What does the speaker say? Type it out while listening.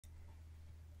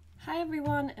Hi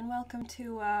everyone, and welcome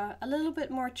to a little bit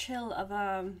more chill of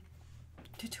a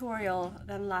tutorial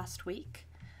than last week.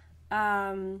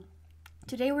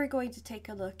 Today we're going to take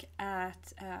a look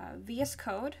at VS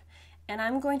Code, and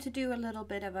I'm going to do a little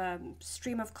bit of a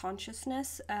stream of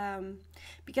consciousness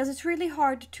because it's really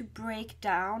hard to break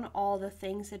down all the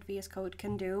things that VS Code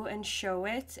can do and show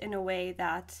it in a way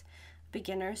that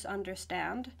beginners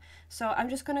understand. So I'm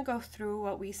just going to go through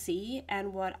what we see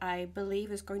and what I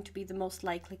believe is going to be the most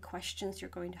likely questions you're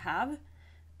going to have.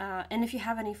 And if you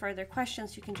have any further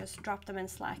questions, you can just drop them in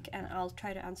Slack and I'll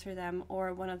try to answer them,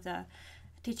 or one of the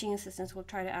teaching assistants will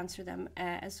try to answer them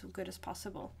as good as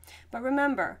possible. But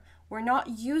remember, we're not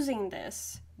using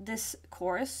this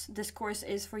course. This course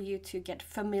is for you to get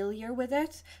familiar with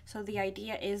it. So the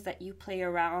idea is that you play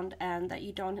around and that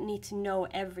you don't need to know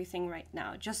everything right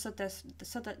now, just so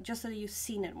that you've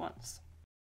seen it once.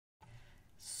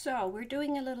 So we're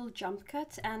doing a little jump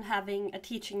cut and having a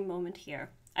teaching moment here.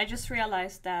 I just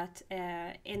realized that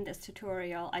in this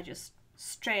tutorial, I just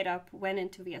straight up went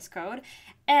into VS Code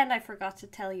and I forgot to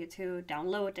tell you to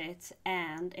download it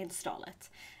and install it.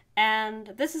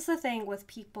 And this is the thing with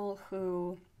people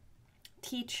who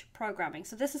teach programming.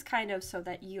 So this is kind of so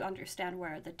that you understand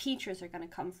where the teachers are going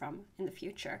to come from in the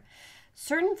future.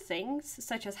 Certain things,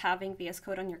 such as having VS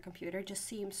Code on your computer, just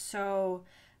seem so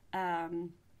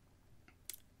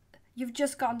you've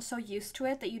just gotten so used to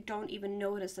it that you don't even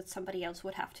notice that somebody else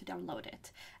would have to download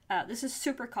it. This is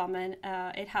super common.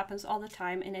 It happens all the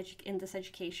time in this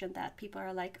education, that people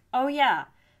are like, oh yeah,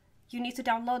 you need to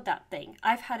download that thing.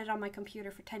 I've had it on my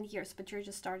computer for 10 years, but you're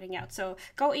just starting out. So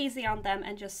go easy on them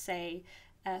and just say,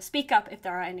 speak up if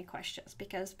there are any questions,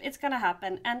 because it's going to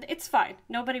happen and it's fine.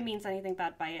 Nobody means anything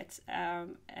bad by it.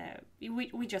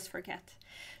 We just forget.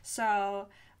 So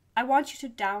I want you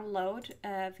to download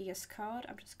VS Code.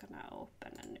 I'm just going to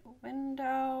open a new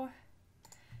window.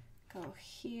 Go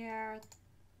here.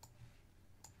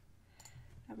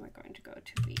 And we're going to go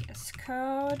to VS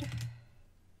Code.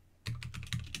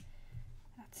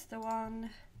 That's the one.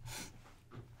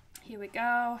 Here we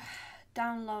go.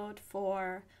 Download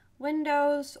for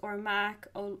Windows or Mac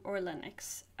or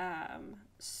Linux.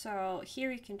 So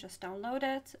here you can just download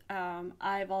it.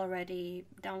 I've already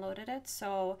downloaded it.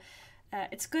 So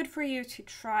it's good for you to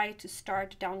try to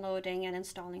start downloading and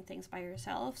installing things by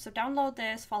yourself. So download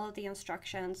this, follow the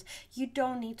instructions. You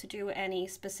don't need to do any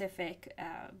specific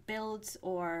builds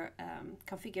or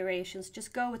configurations.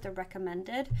 Just go with the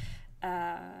recommended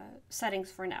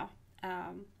settings for now.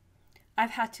 I've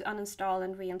had to uninstall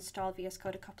and reinstall VS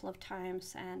Code a couple of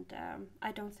times, and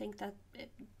I don't think that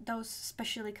those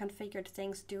specially configured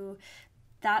things do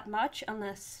that much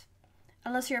unless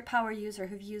you're a power user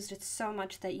who've used it so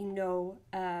much that you know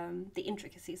the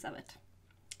intricacies of it.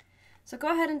 So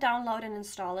go ahead and download and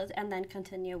install it, and then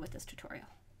continue with this tutorial.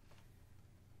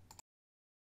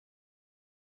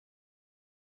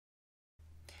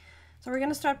 So we're going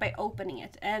to start by opening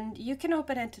it, and you can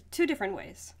open it two different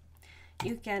ways.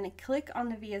 You can click on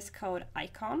the VS Code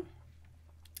icon,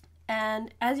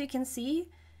 and as you can see,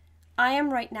 I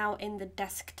am right now in the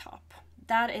desktop.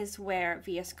 That is where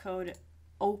VS Code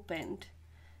opened.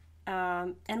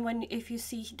 And if you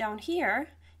see down here,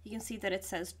 you can see that it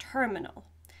says terminal.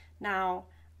 Now,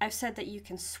 I've said that you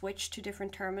can switch to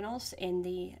different terminals in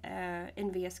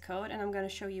VS Code, and I'm going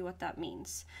to show you what that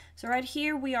means. So right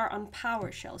here we are on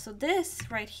PowerShell. So this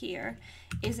right here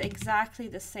is exactly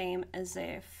the same as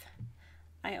if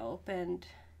I opened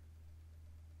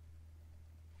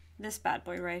this bad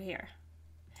boy right here.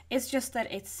 It's just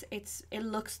that it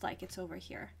looks like it's over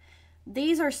here.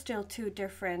 These are still two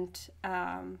different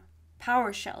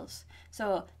PowerShells.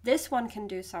 So this one can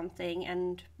do something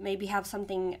and maybe have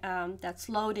something that's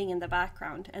loading in the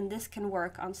background, and this can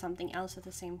work on something else at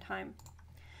the same time.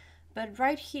 But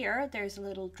right here, there's a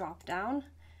little drop down,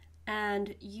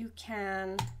 and you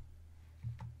can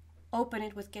open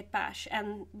it with git bash,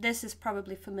 and this is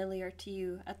probably familiar to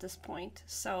you at this point.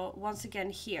 So once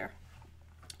again here.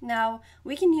 Now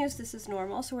we can use this as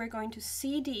normal, so we're going to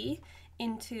cd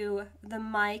into the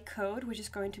my code, which is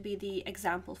going to be the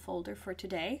example folder for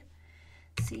today.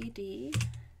 cd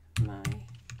my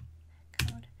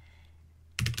code.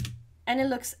 And it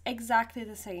looks exactly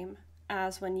the same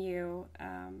as when you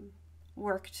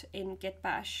worked in git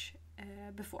bash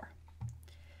before.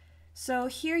 So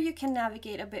here you can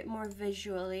navigate a bit more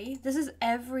visually. This is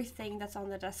everything that's on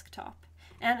the desktop.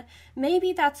 And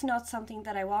maybe that's not something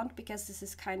that I want, because this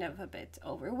is kind of a bit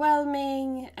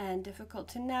overwhelming and difficult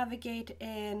to navigate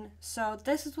in. So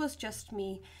this was just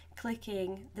me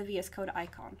clicking the VS Code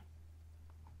icon.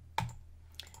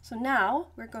 So now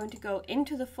we're going to go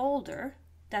into the folder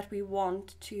that we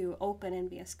want to open in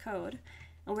VS Code,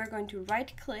 and we're going to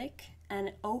right click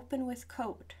and open with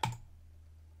code.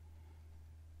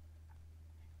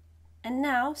 And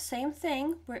now, same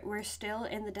thing, we're still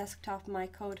in the desktop my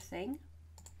code thing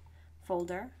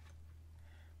folder,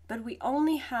 but we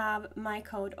only have my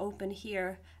code open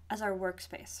here as our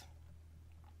workspace.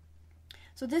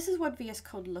 So this is what VS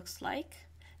Code looks like.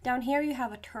 Down here you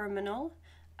have a terminal.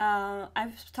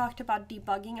 I've talked about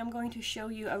debugging. I'm going to show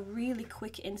you a really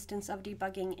quick instance of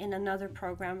debugging in another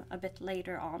program a bit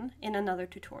later on, in another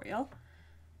tutorial.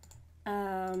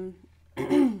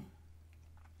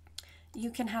 You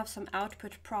can have some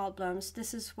output problems.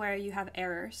 This is where you have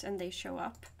errors and they show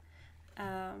up.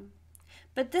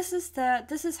 But this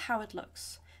is how it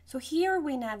looks. So here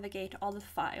we navigate all the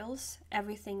files,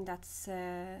 everything that's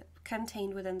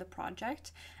contained within the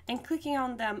project, and clicking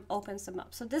on them opens them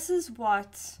up. So this is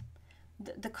what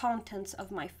the contents of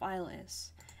my file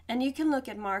is. And you can look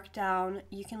at Markdown,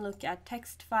 you can look at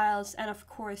text files, and of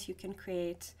course you can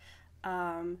create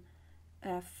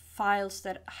files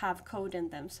that have code in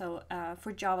them. So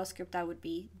for JavaScript that would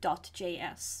be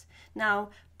 .js. Now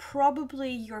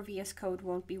probably your VS Code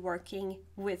won't be working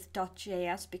with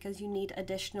 .js because you need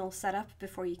additional setup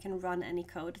before you can run any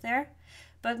code there.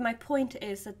 But my point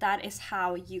is that that is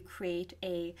how you create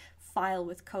a file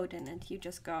with code in it. You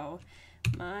just go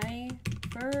my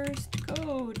first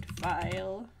code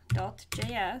file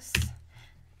 .js,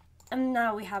 and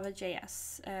now we have a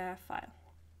JS file.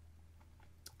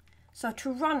 So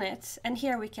to run it, and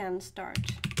here we can start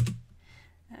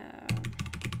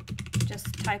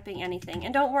just typing anything.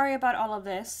 And don't worry about all of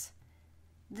this.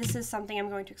 This is something I'm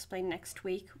going to explain next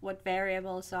week, what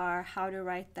variables are, how to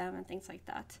write them, and things like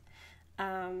that.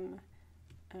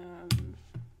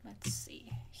 Let's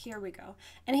see, here we go.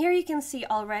 And here you can see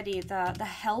already the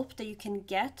help that you can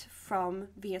get from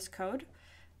VS Code.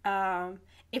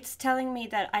 It's telling me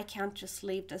that I can't just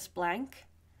leave this blank.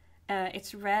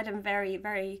 It's red and very,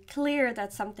 very clear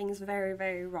that something's very,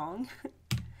 very wrong.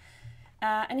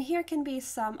 And here can be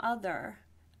some other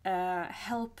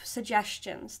help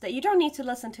suggestions that you don't need to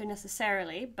listen to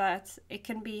necessarily, but it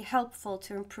can be helpful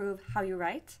to improve how you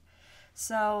write.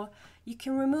 So you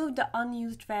can remove the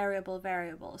unused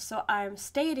variable. So I'm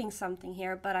stating something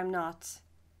here, but I'm not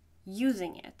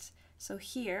using it. So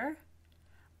here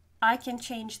I can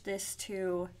change this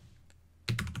to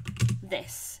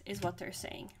this is what they're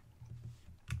saying.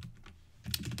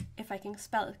 If I can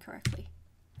spell it correctly.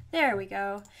 There we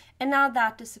go. And now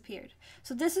that disappeared.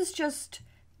 So this is just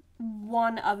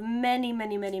one of many,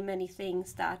 many, many, many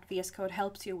things that VS Code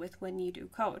helps you with when you do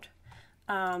code.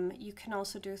 You can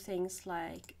also do things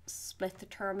like split the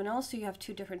terminal, so you have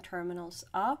two different terminals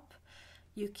up.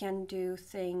 You can do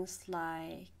things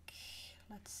like,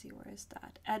 let's see, where is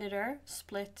that? Editor,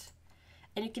 split,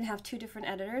 and you can have two different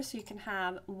editors, so you can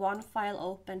have one file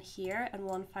open here and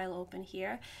one file open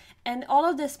here. And all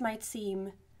of this might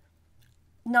seem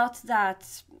not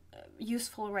that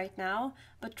useful right now,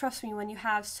 but trust me, when you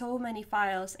have so many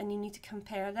files and you need to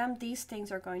compare them, these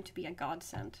things are going to be a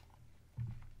godsend.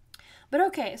 But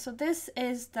okay, so this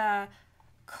is the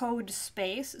code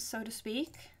space, so to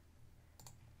speak.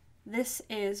 This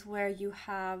is where you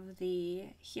have the,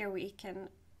 here we can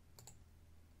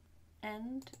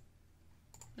end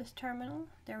this terminal,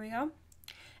 there we go.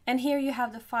 And here you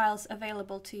have the files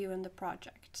available to you in the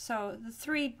project. So the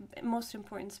three most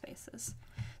important spaces.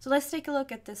 So let's take a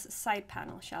look at this side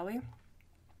panel, shall we?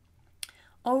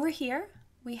 Over here,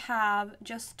 we have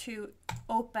just to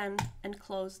open and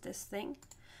close this thing.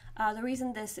 The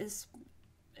reason this is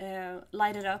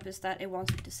lighted up is that it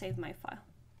wants me to save my file.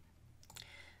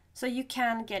 So you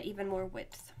can get even more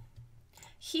width.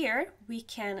 Here we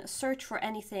can search for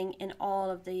anything in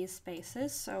all of these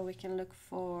spaces. So we can look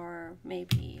for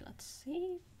maybe, let's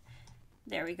see,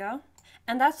 there we go.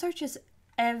 And that searches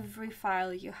every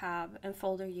file you have and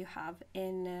folder you have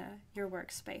in your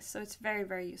workspace. So it's very,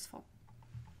 very useful.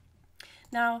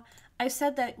 Now, I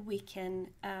said that we can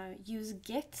use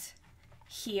Git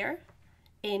here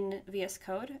in VS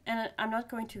Code, and I'm not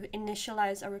going to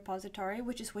initialize a repository,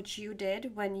 which is what you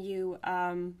did when you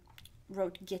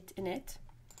wrote Git init.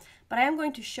 But I am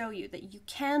going to show you that you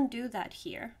can do that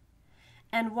here.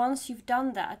 And once you've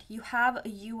done that, you have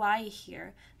a UI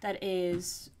here that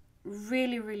is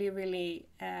really, really, really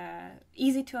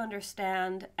easy to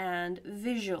understand and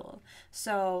visual.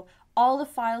 So all the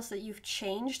files that you've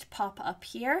changed pop up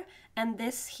here, and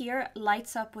this here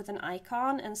lights up with an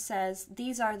icon and says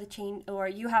these are the change, or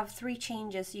you have 3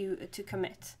 changes to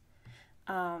commit.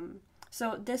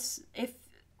 So this,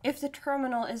 if the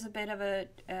terminal is a bit of a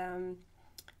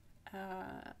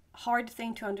hard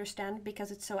thing to understand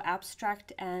because it's so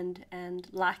abstract and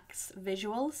lacks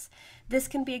visuals, this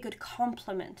can be a good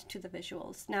complement to the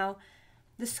visuals. Now,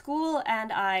 the school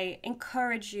and I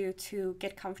encourage you to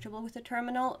get comfortable with the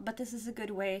terminal, but this is a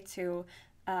good way to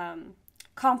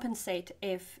compensate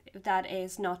if that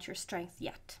is not your strength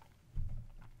yet.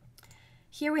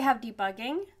 Here we have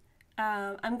debugging.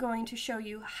 I'm going to show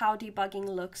you how debugging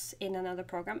looks in another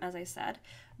program, as I said,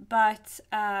 but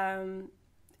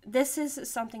this is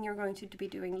something you're going to be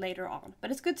doing later on,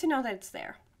 but it's good to know that it's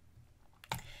there.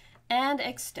 And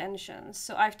extensions.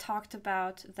 So I've talked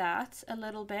about that a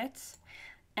little bit,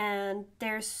 and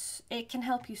it can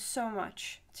help you so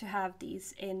much to have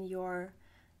these in your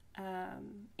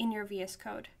VS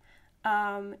Code.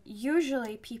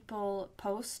 Usually people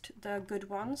post the good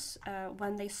ones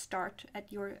when they start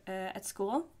at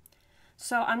school.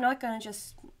 So I'm not going to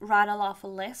just rattle off a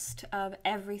list of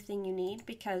everything you need,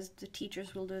 because the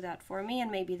teachers will do that for me, and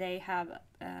maybe they have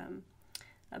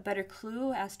a better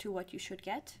clue as to what you should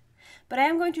get. But I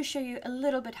am going to show you a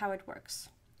little bit how it works.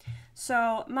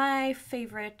 So my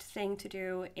favorite thing to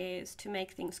do is to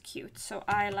make things cute. So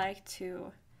I like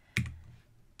to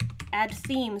add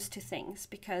themes to things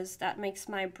because that makes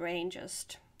my brain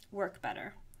just work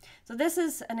better. So this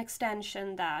is an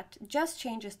extension that just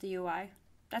changes the UI.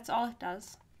 That's all it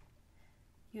does.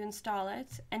 You install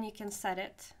it and you can set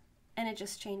it, and it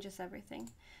just changes everything.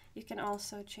 You can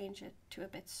also change it to a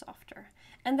bit softer.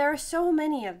 And there are so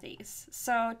many of these.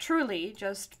 So truly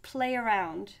just play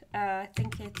around. I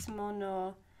think it's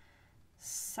Mono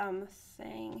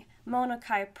something.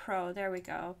 Monokai Pro, there we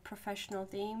go. Professional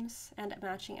themes and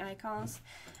matching icons.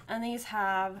 And these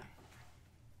have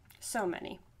so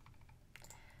many.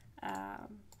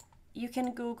 You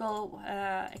can Google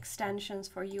extensions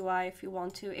for UI if you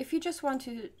want to. If you just want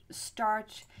to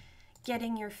start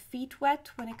getting your feet wet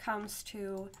when it comes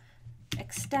to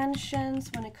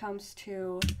extensions, when it comes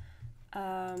to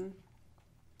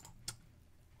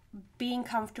being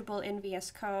comfortable in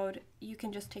VS Code, you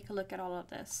can just take a look at all of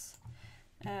this.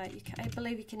 I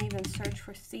believe you can even search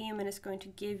for theme, and it's going to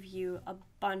give you a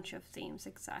bunch of themes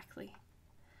exactly.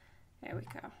 There we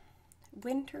go.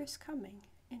 Winter is coming.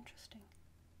 Interesting.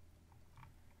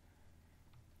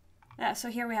 So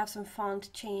here we have some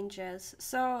font changes.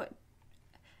 So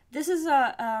this is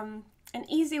an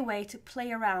easy way to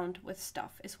play around with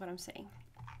stuff, is what I'm saying.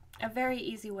 A very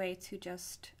easy way to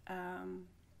just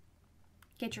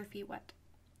get your feet wet.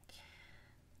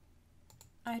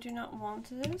 I do not want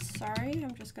this, sorry.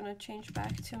 I'm just gonna change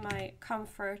back to my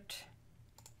comfort.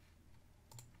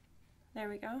 There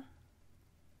we go.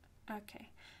 Okay.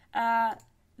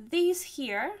 These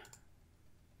here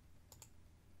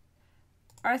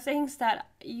are things that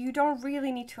you don't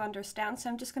really need to understand, so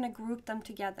I'm just going to group them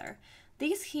together.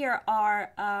 These here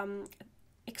are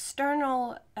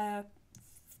external,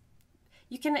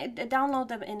 you can download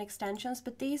them in extensions,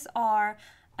 but these are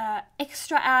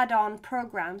extra add-on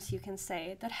programs, you can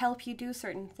say, that help you do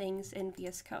certain things in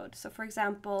VS Code. So for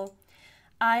example,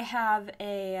 I have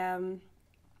a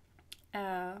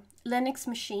Linux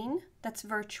machine that's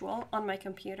virtual on my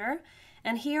computer,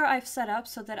 and here I've set up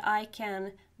so that I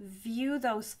can view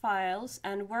those files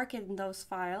and work in those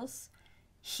files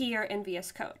here in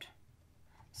VS Code.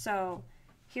 So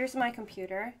here's my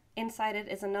computer, inside it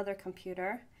is another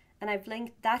computer, and I've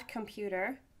linked that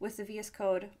computer with the VS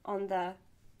Code on the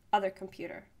other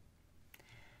computer.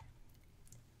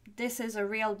 This is a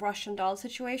real Russian doll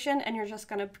situation, and you're just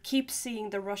going to keep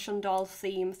seeing the Russian doll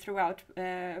theme throughout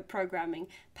programming,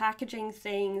 packaging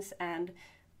things and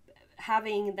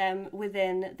having them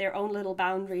within their own little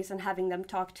boundaries and having them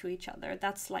talk to each other.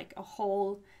 That's like a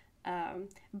whole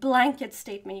blanket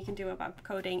statement you can do about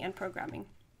coding and programming.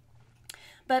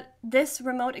 But this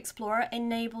Remote Explorer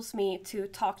enables me to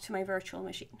talk to my virtual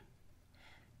machine.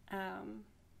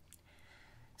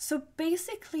 So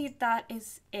basically that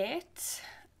is it.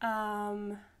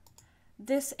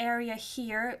 This area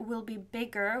here will be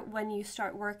bigger when you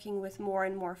start working with more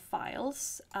and more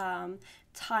files.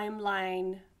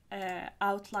 Timeline,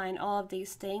 outline, all of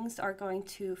these things are going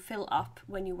to fill up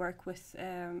when you work with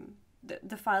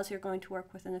the files you're going to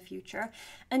work with in the future.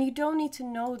 And you don't need to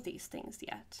know these things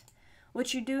yet.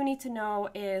 What you do need to know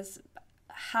is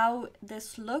how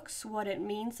this looks, what it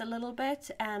means a little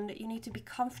bit, and you need to be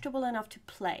comfortable enough to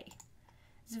play.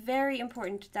 It's very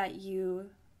important that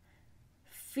you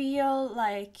feel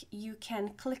like you can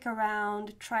click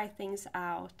around, try things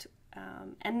out,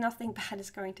 and nothing bad is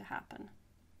going to happen.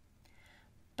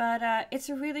 But it's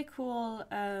a really cool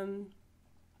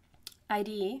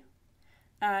IDE.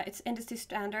 It's industry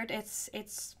standard. It's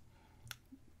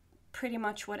pretty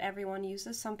much what everyone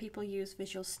uses. Some people use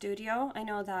Visual Studio. I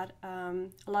know that a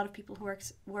lot of people who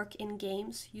work in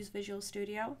games use Visual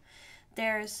Studio.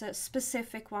 There's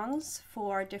specific ones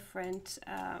for different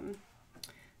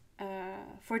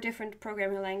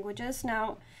programming languages.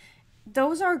 Now,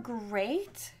 those are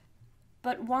great,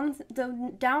 but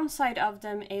the downside of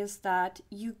them is that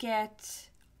you get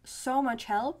so much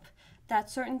help that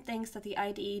certain things that the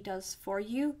IDE does for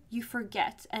you, you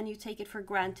forget and you take it for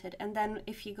granted. And then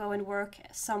if you go and work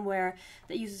somewhere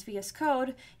that uses VS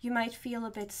Code, you might feel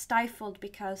a bit stifled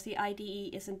because the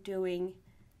IDE isn't doing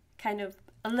kind of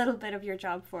a little bit of your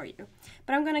job for you.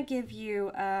 But I'm going to give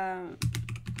you a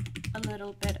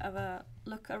little bit of a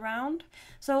look around.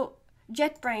 So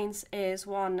JetBrains is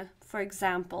one, for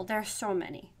example. There are so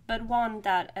many, but one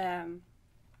that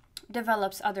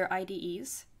develops other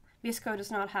IDEs. VS Code does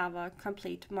not have a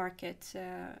complete market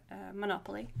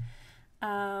monopoly.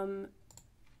 And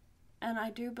I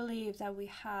do believe that we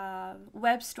have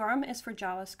WebStorm is for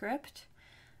JavaScript.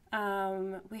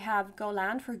 We have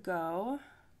Golang for Go.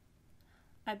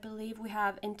 I believe we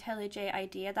have IntelliJ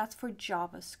IDEA. That's for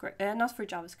JavaScript. Not for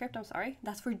JavaScript, I'm sorry.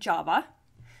 That's for Java.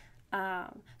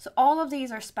 So all of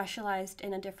these are specialized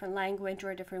in a different language or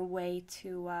a different way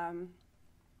to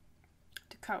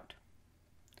code.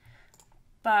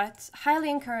 But highly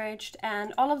encouraged,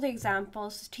 and all of the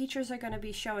examples, teachers are going to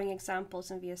be showing examples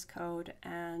in VS Code,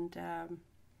 and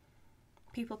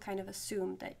people kind of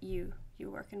assume that you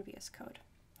work in VS Code.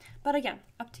 But again,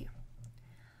 up to you.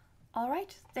 All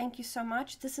right, thank you so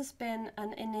much. This has been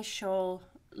an initial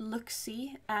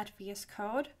look-see at VS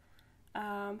Code.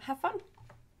 Have fun.